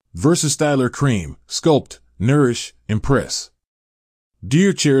VersaStyler Cream, Sculpt, Nourish, Impress.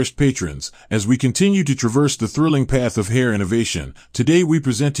 Dear cherished patrons, as we continue to traverse the thrilling path of hair innovation, today we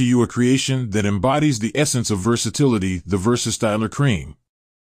present to you a creation that embodies the essence of versatility, the VersaStyler Cream.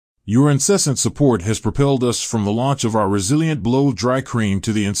 Your incessant support has propelled us from the launch of our resilient blow-dry cream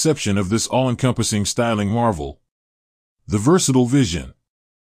to the inception of this all-encompassing styling marvel. The Versatile Vision.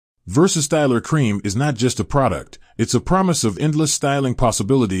 VersaStyler Cream is not just a product, it's a promise of endless styling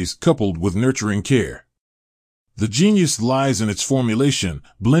possibilities coupled with nurturing care. The genius lies in its formulation,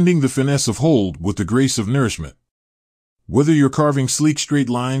 blending the finesse of hold with the grace of nourishment. Whether you're carving sleek straight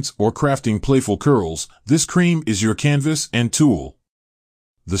lines or crafting playful curls, this cream is your canvas and tool.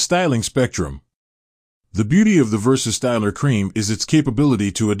 The styling spectrum. The beauty of the VersaStyler Cream is its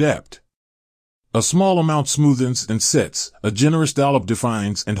capability to adapt. A small amount smoothens and sets, a generous dollop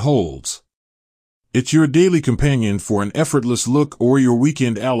defines and holds. It's your daily companion for an effortless look or your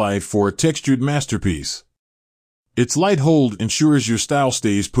weekend ally for a textured masterpiece. Its light hold ensures your style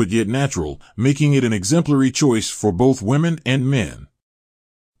stays put yet natural, making it an exemplary choice for both women and men.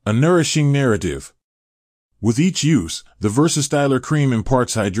 A nourishing narrative. With each use, the VersaStyler Cream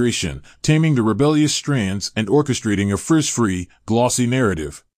imparts hydration, taming the rebellious strands and orchestrating a frizz-free, glossy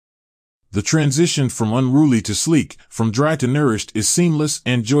narrative. The transition from unruly to sleek, from dry to nourished is seamless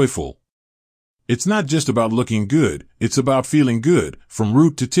and joyful. It's not just about looking good, it's about feeling good, from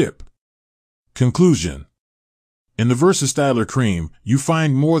root to tip. Conclusion. In the VersaStyler Cream, you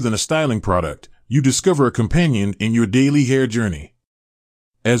find more than a styling product, you discover a companion in your daily hair journey.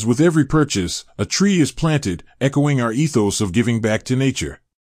 As with every purchase, a tree is planted, echoing our ethos of giving back to nature.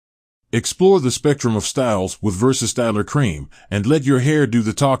 Explore the spectrum of styles with VersaStyler Cream, and let your hair do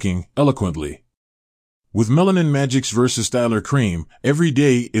the talking, eloquently. With Melanin Magic's VersaStyler Cream, every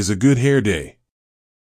day is a good hair day.